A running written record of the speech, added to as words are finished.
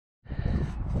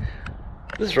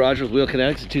This is Roger with Wheel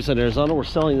Kinetics in Tucson, Arizona. We're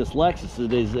selling this Lexus.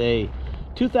 It is a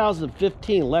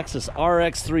 2015 Lexus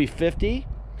RX 350.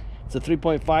 It's a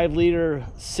 3.5 liter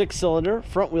 6-cylinder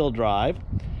front wheel drive.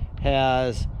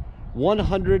 Has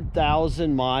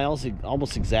 100,000 miles,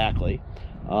 almost exactly.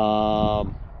 It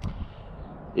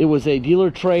was a dealer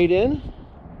trade-in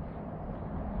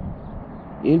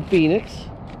Phoenix,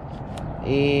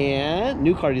 and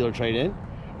new car dealer trade-in.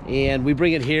 And we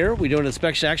bring it here, we do an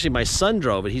inspection. Actually, my son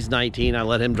drove it. He's 19. I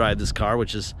let him drive this car,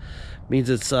 which means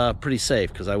it's pretty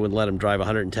safe, because I wouldn't let him drive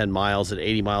 110 miles at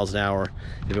 80 miles an hour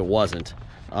if it wasn't.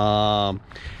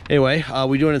 Anyway,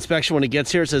 we do an inspection when it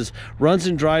gets here. It says runs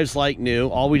and drives like new.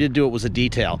 All we did do it was a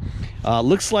detail.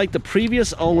 Looks like the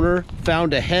previous owner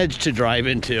found a hedge to drive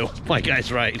into. My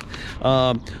guy's right.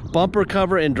 Bumper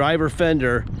cover and driver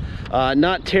fender,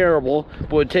 not terrible,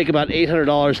 but would take about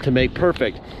 $800 to make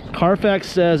perfect. Carfax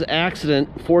says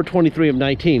accident 4/23 of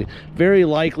 19. Very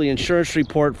likely insurance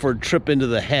report for trip into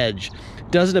the hedge.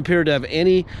 Doesn't appear to have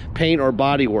any paint or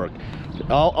body work.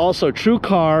 Also, True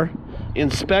Car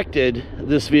inspected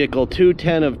this vehicle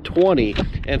 2/10 of 20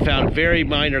 and found very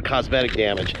minor cosmetic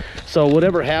damage. So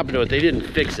whatever happened to it, they didn't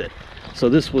fix it. So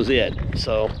this was it.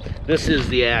 So this is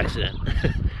the accident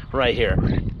right here.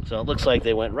 So it looks like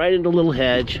they went right into a little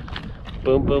hedge.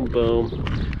 Boom, boom, boom.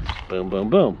 Boom, boom,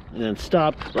 boom. And then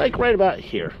stopped like right about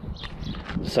here.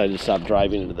 Decided to stop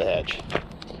driving into the hedge.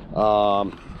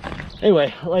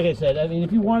 Anyway, like I said, I mean,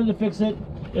 if you wanted to fix it,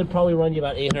 it'd probably run you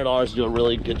about $800 to do a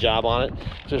really good job on it.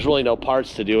 There's really no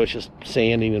parts to do. It's just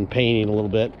sanding and painting a little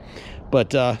bit.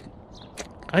 But I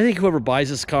think whoever buys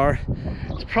this car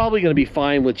is probably going to be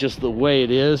fine with just the way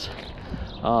it is.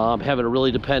 Having a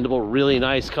really dependable, really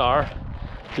nice car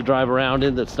to drive around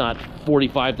in that's not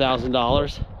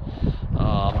 $45,000.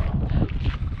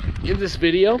 In this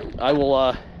video, I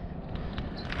will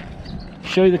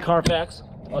show you the Carfax.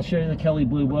 I'll show you the Kelley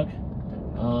Blue Book.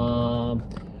 I'll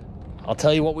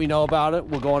tell you what we know about it.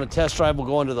 We'll go on a test drive. We'll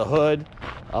go under the hood.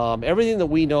 Everything that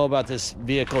we know about this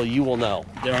vehicle, you will know.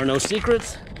 There are no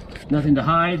secrets, nothing to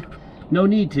hide, no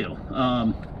need to.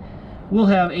 We'll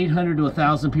have 800 to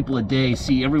 1,000 people a day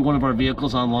see every one of our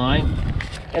vehicles online,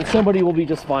 and somebody will be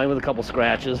just fine with a couple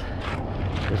scratches.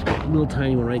 There's a little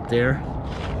tiny one right there.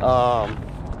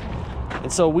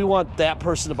 And so we want that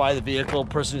person to buy the vehicle,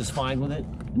 person who's fine with it.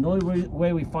 And the only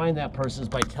way we find that person is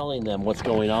by telling them what's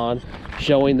going on,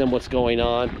 showing them what's going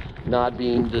on, not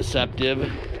being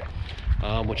deceptive,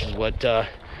 which is what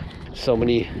so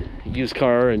many used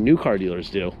car and new car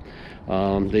dealers do.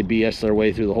 They BS their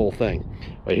way through the whole thing.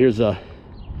 But here's a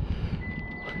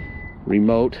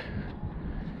remote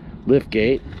lift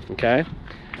gate, okay?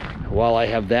 While I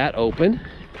have that open,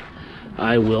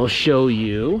 I will show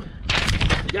you,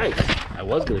 yikes, I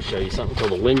was gonna show you something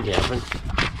until the wind happened.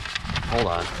 Hold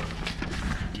on,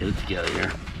 get it together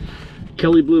here.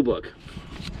 Kelley Blue Book,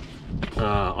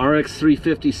 RX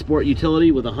 350 Sport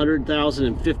Utility with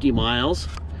 100,050 miles.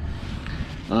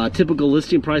 Typical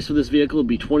listing price for this vehicle would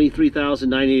be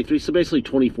 $23,983, so basically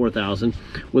 $24,000,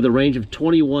 with a range of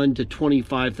 $21,000 to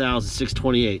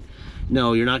 $25,628.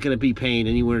 No, you're not going to be paying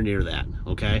anywhere near that,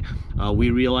 okay?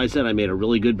 We realize that. I made a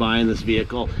really good buy in this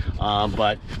vehicle,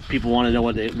 but people want to know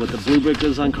what the Blue Book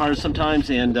does on cars sometimes,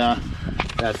 and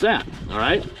that's that, all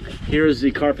right? Here's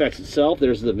the Carfax itself.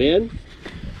 There's the VIN.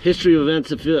 History of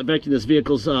events affecting this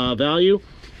vehicle's value.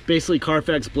 Basically,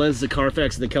 Carfax blends the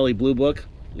Carfax and the Kelley Blue Book,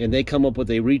 and they come up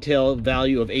with a retail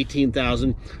value of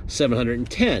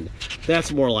 $18,710.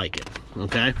 That's more like it,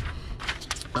 okay?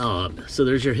 So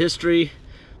there's your history.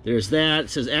 There's that.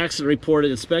 It says accident reported,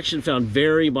 inspection found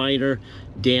very minor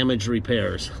damage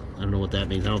repairs. I don't know what that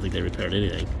means. I don't think they repaired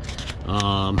anything.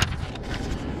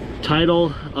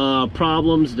 Title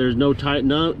problems. There's no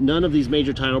title. None of these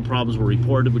major title problems were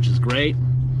reported, which is great.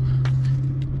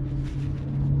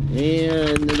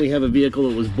 And then we have a vehicle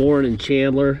that was born in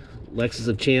Chandler, Lexus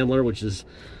of Chandler, which is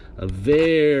a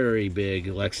very big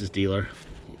Lexus dealer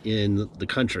in the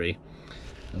country.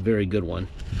 A very good one.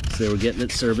 So they were getting it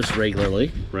serviced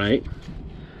regularly, right?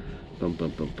 Boom,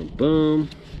 boom, boom, boom, boom.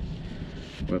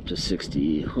 We're up to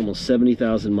 60, almost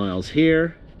 70,000 miles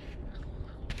here.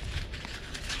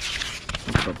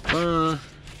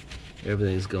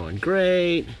 Everything's going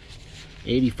great.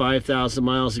 85,000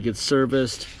 miles to get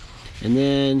serviced. And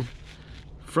then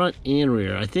front and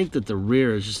rear. I think that the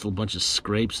rear is just a bunch of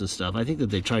scrapes and stuff. I think that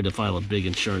they tried to file a big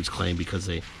insurance claim because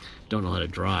they don't know how to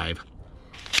drive.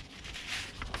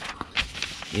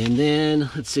 And then,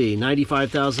 let's see,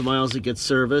 95,000 miles it gets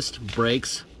serviced.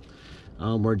 Brakes,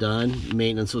 we're done.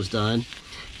 Maintenance was done.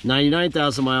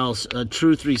 99,000 miles,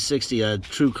 True 360, a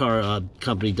True Car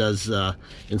company does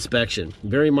inspection.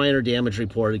 Very minor damage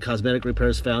reported. Cosmetic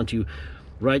repairs found to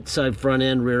right side front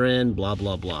end, rear end, blah,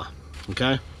 blah, blah.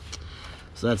 Okay?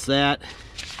 So that's that.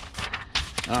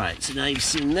 All right, so now you've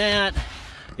seen that.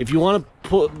 If you want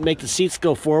to make the seats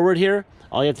go forward here,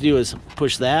 all you have to do is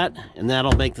push that, and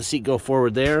that'll make the seat go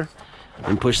forward there.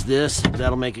 And push this,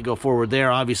 that'll make it go forward there.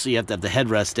 Obviously, you have to have the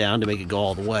headrest down to make it go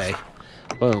all the way.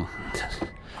 Boom.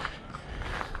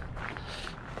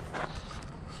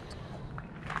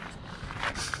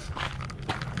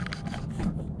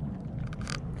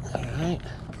 All right.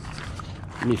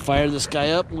 Let me fire this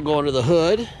guy up. We'll go under the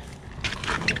hood.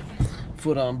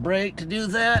 Foot on brake to do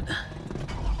that.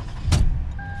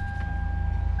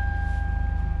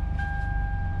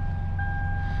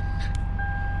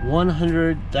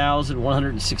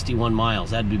 $100,161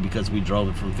 miles. That'd be because we drove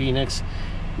it from Phoenix.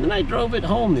 And then I drove it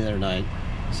home the other night.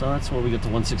 So that's where we get to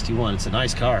 161. It's a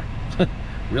nice car.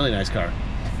 Really nice car.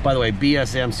 By the way,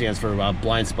 BSM stands for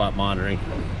blind spot monitoring.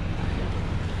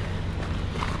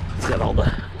 It's got all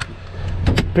the...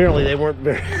 Apparently they weren't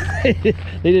very... they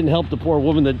didn't help the poor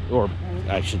woman that... Or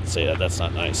I shouldn't say that. That's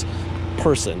not nice.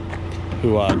 Person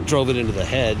who drove it into the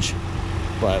hedge.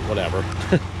 But whatever.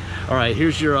 All right,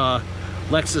 here's your...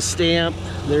 Lexus stamp.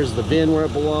 There's the VIN where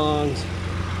it belongs.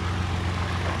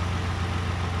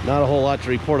 Not a whole lot to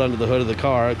report under the hood of the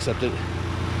car, except that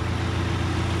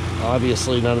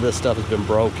obviously none of this stuff has been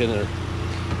broken or,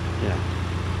 yeah.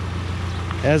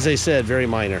 As they said, very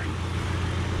minor.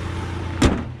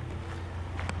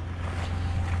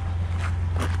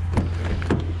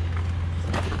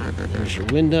 There's your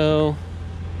window.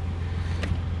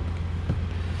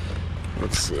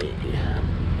 Let's see.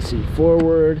 Seat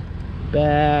forward.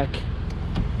 Back,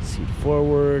 seat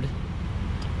forward,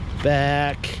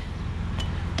 back,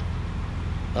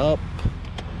 up,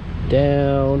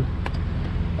 down,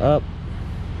 up,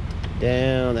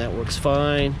 down. That works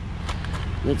fine.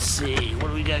 Let's see, what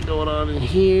do we got going on in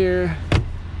here?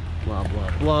 Blah,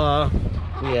 blah, blah.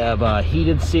 We have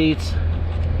heated seats,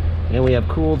 and we have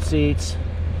cooled seats.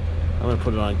 I'm gonna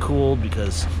put it on cooled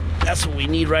because that's what we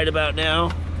need right about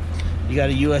now. You got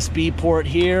a USB port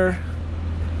here.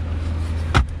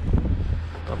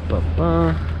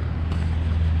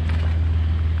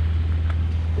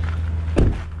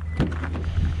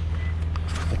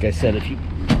 Like I said, if you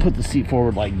put the seat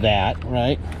forward like that,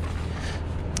 right?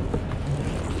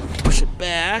 Push it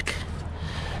back.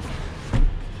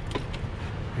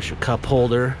 Here's your cup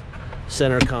holder,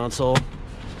 center console.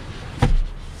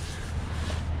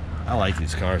 I like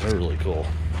these cars, they're really cool.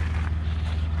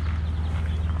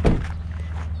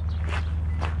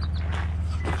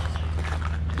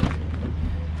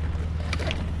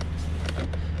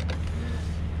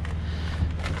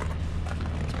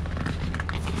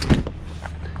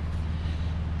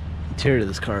 Interior of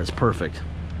this car is perfect.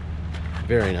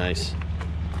 Very nice.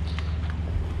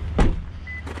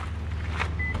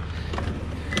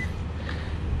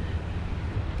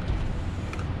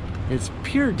 It's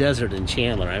pure desert in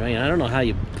Chandler. I mean, I don't know how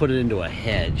you put it into a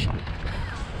hedge.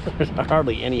 There's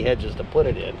hardly any hedges to put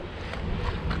it in.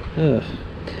 Ugh.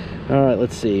 All right,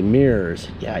 let's see. Mirrors.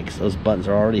 Yikes, those buttons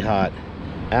are already hot.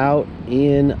 Out,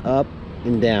 in, up,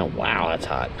 and down. Wow, that's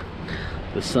hot.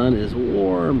 The sun is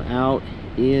warm. Out,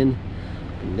 in,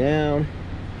 and down.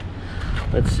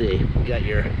 Let's see, you got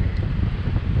your,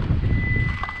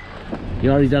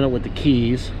 you already done it with the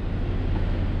keys.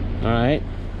 All right,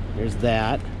 there's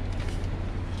that.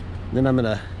 Then I'm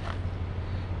gonna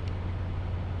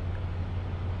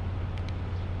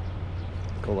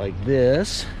go like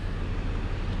this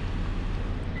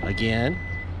again.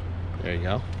 There you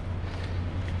go.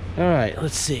 All right,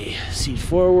 let's see, seat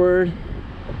forward,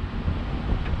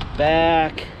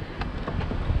 back,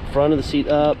 front of the seat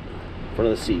up,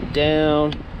 front of the seat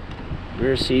down,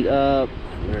 rear seat up,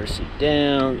 rear seat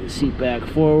down, seat back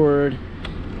forward,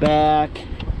 back,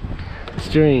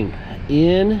 steering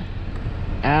in,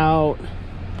 out,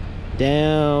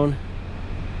 down,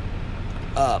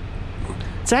 up.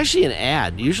 It's actually an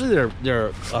ad. Usually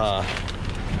they're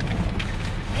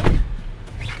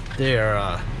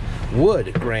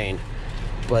wood grain,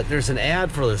 but there's an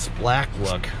ad for this black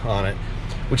look on it,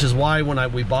 which is why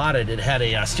when we bought it, it had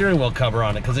a steering wheel cover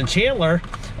on it. Because in Chandler,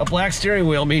 a black steering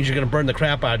wheel means you're going to burn the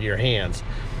crap out of your hands.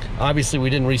 Obviously, we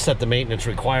didn't reset the maintenance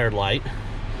required light.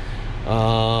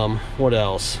 What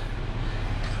else?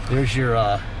 There's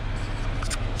your,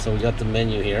 so we got the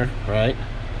menu here, right?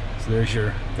 So there's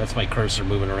your, that's my cursor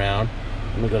moving around.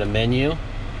 I'm going to go to menu. All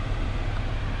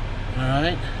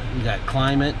right, we got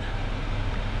climate.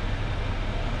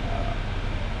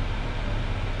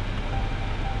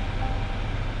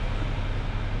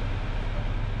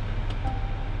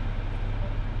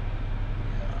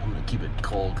 Keep it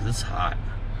cold because it's hot.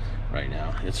 right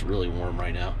now. It's really warm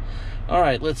right now. All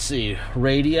right, let's see.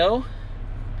 Radio.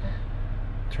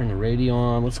 Turn the radio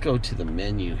on. Let's go to the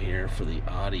menu here for the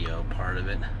audio part of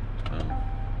it. Boom.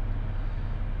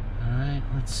 All right,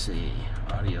 let's see.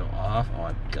 Audio off. Oh,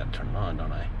 I've got to turn it on,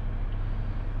 don't I?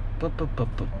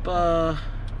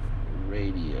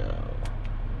 Radio.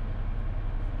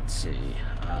 Let's see.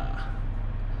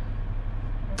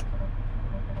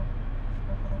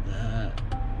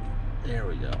 There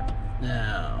we go.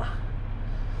 Now.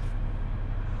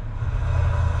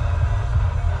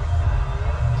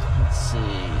 Let's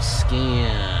see.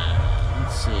 Scan.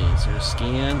 Let's see. Is there a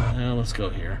scan? Now let's go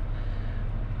here.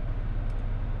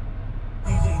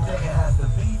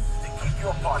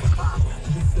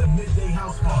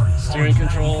 Steering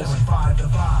controls.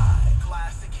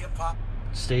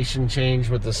 Station change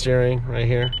with the steering right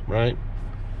here, right?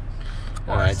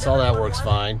 Alright, so all that works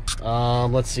fine.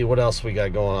 Let's see what else we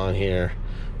got going on here.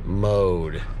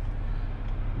 Mode.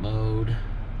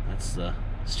 That's the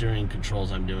steering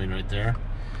controls I'm doing right there.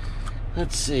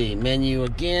 Let's see, menu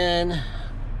again.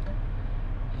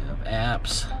 You have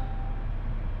apps.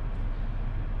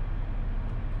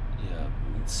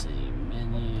 Let's see,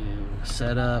 menu,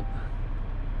 setup,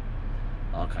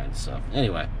 all kinds of stuff.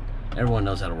 Anyway, everyone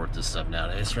knows how to work this stuff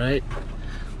nowadays, right?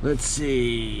 Let's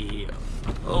see,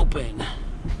 open,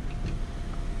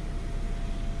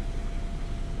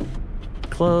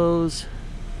 close.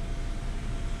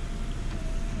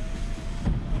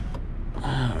 All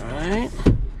right.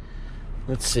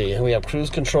 Let's see, and we have cruise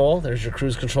control. There's your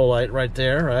cruise control light right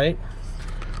there, right?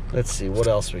 Let's see, what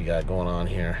else we got going on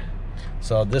here.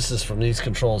 So this is from these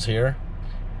controls here.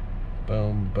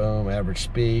 Boom, boom, average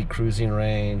speed, cruising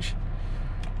range.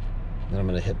 Then I'm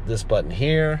gonna hit this button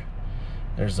here.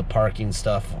 There's the parking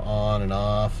stuff on and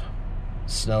off.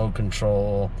 Snow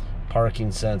control, parking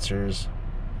sensors.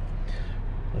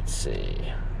 Let's see,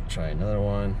 try another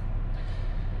one.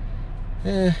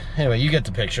 Anyway, you get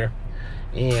the picture.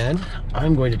 And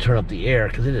I'm going to turn up the air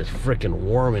because it is freaking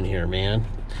warm in here, man.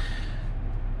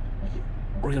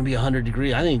 We're gonna be 100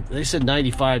 degrees. I think they said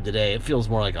 95 today. It feels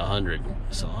more like 100.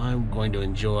 So I'm going to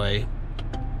enjoy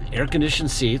the air-conditioned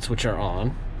seats, which are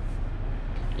on,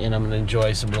 and I'm gonna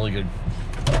enjoy some really good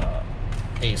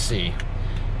AC,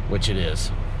 which it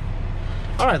is.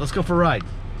 All right, let's go for a ride.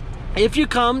 If you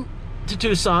come to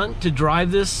Tucson to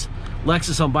drive this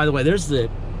Lexus home, by the way, there's the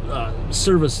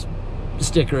service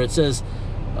sticker. It says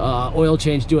oil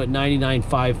change due at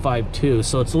 99,552,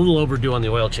 so it's a little overdue on the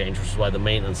oil change, which is why the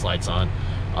maintenance light's on.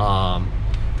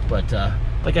 But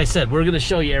like I said, we're going to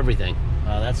show you everything.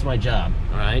 That's my job.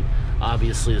 All right.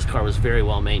 Obviously, this car was very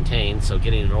well maintained, so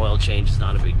getting an oil change is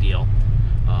not a big deal.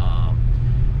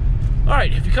 All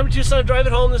right, if you come to Tucson and drive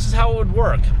it home, this is how it would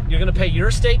work. You're going to pay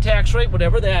your state tax rate,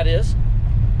 whatever that is,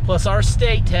 plus our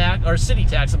state tax, our city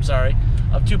tax, I'm sorry,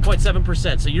 of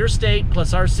 2.7%. So your state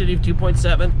plus our city of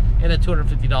 2.7 and a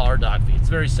 $250 dock fee. It's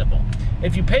very simple.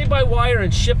 If you pay by wire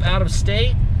and ship out of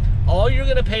state, all you're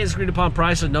going to pay is agreed upon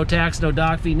price with no tax, no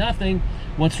dock fee, nothing.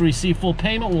 Once we receive full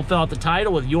payment, we'll fill out the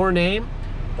title with your name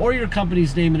or your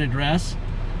company's name and address,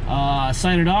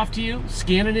 sign it off to you,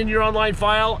 scan it in your online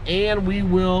file, and we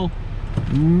will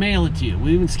mail it to you.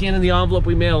 We even scan in the envelope,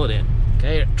 we mail it in.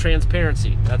 Okay,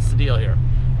 transparency, that's the deal here.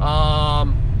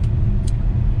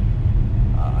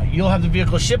 You'll have the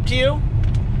vehicle shipped to you.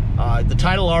 The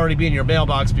title will already be in your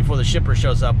mailbox before the shipper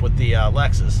shows up with the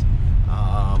Lexus.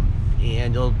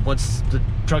 And once the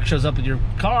truck shows up with your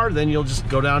car, then you'll just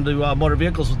go down to motor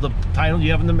vehicles with the title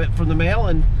you have from the mail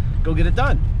and go get it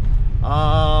done.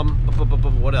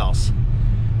 What else?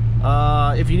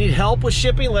 If you need help with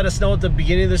shipping, let us know at the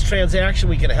beginning of this transaction.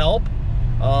 We can help.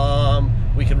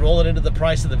 We can roll it into the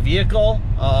price of the vehicle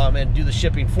and do the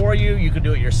shipping for you. You can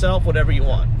do it yourself, whatever you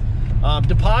want.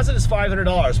 Deposit is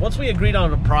 $500. Once we agreed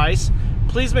on a price,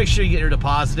 please make sure you get your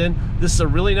deposit in. This is a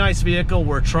really nice vehicle.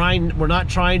 We're not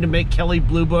trying to make Kelley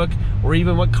Blue Book or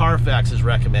even what Carfax is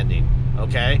recommending.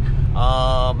 Okay,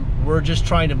 we're just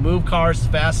trying to move cars as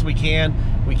fast as we can.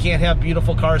 We can't have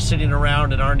beautiful cars sitting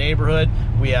around in our neighborhood.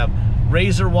 We have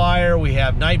razor wire, we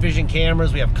have night vision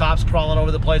cameras, we have cops crawling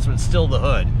over the place, but it's still the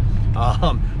hood.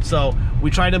 So we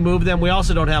try to move them. We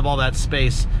also don't have all that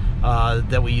space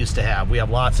that we used to have. We have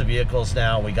lots of vehicles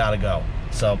now. We gotta go.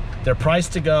 So they're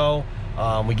priced to go.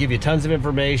 We give you tons of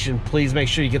information. Please make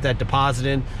sure you get that deposit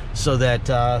in so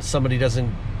that somebody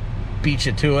doesn't beat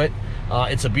you to it.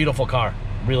 It's a beautiful car,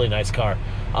 really nice car.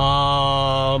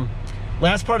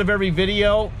 Last part of every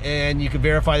video, and you can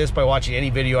verify this by watching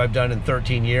any video I've done in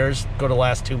 13 years. Go to the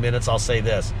last 2 minutes, I'll say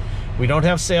this. We don't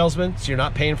have salesmen, so you're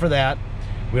not paying for that.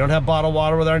 We don't have bottled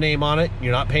water with our name on it.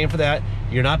 You're not paying for that.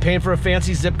 You're not paying for a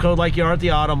fancy zip code like you are at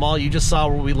the auto mall. You just saw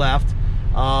where we left.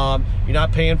 You're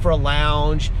not paying for a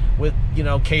lounge with, you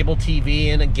know, cable TV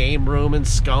and a game room and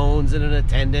scones and an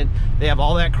attendant. They have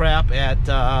all that crap at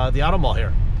the auto mall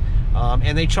here.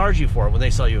 And they charge you for it when they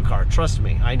sell you a car. Trust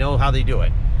me, I know how they do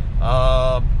it.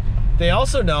 They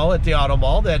also know at the auto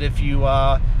mall that if you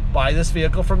buy this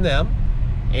vehicle from them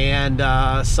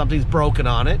and something's broken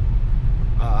on it,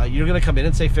 you're gonna come in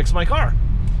and say, fix my car.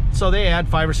 So they add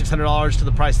 $500 or $600 to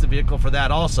the price of the vehicle for that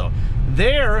also.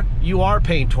 There, you are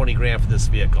paying 20 grand for this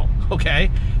vehicle, okay?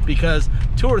 Because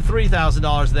 $2,000 or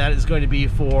 $3,000 of that is going to be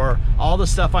for all the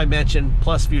stuff I mentioned,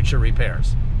 plus future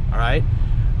repairs, all right?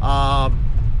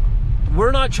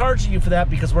 We're not charging you for that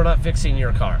because we're not fixing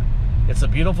your car. It's a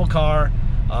beautiful car.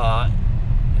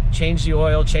 Change the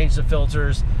oil, change the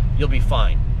filters, you'll be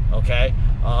fine, okay?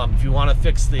 If you want to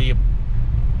fix the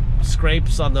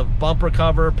scrapes on the bumper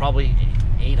cover, probably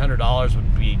 $800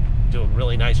 would be doing a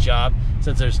really nice job.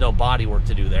 Since there's no body work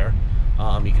to do there,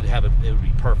 you could have it, it would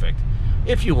be perfect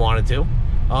if you wanted to.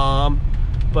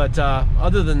 But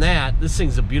other than that, this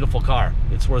thing's a beautiful car.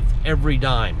 It's worth every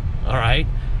dime, all right?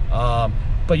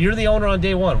 But you're the owner on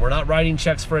day one. We're not writing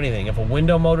checks for anything. If a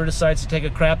window motor decides to take a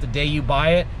crap the day you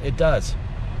buy it, it does.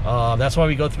 That's why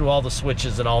we go through all the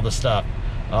switches and all the stuff,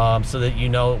 so that you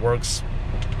know it works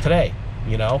today,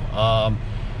 you know?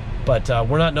 But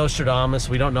we're not Nostradamus.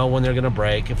 We don't know when they're gonna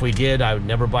break. If we did, I would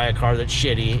never buy a car that's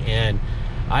shitty, and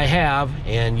I have,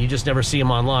 and you just never see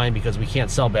them online because we can't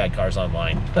sell bad cars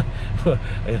online.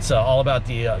 It's all about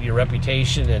the your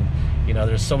reputation, and you know,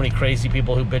 there's so many crazy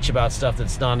people who bitch about stuff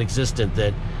that's non-existent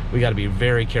that we got to be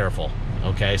very careful.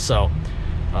 Okay, so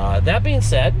that being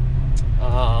said,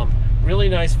 really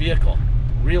nice vehicle,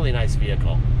 really nice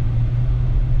vehicle.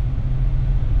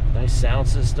 Nice sound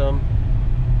system.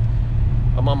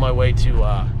 I'm on my way to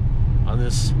on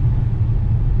this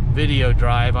video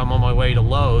drive, I'm on my way to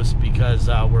Lowe's because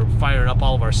we're firing up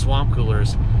all of our swamp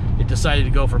coolers. It decided to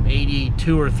go from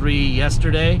 82 or 3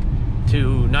 yesterday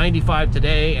to 95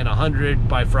 today and 100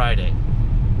 by Friday.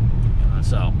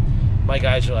 So my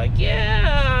guys are like,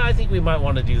 yeah, I think we might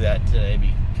want to do that today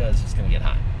because it's gonna get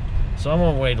hot. So I'm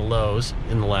on my way to Lowe's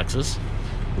in the Lexus,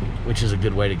 which is a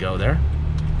good way to go there.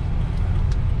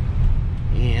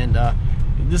 And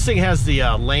this thing has the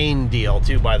lane deal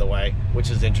too, by the way, which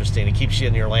is interesting. It keeps you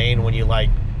in your lane when you like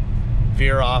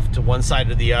veer off to one side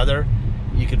or the other.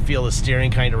 You can feel the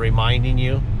steering kind of reminding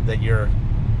you that you're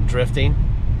drifting.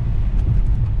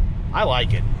 I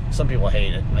like it. Some people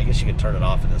hate it. I guess you can turn it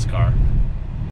off in this car.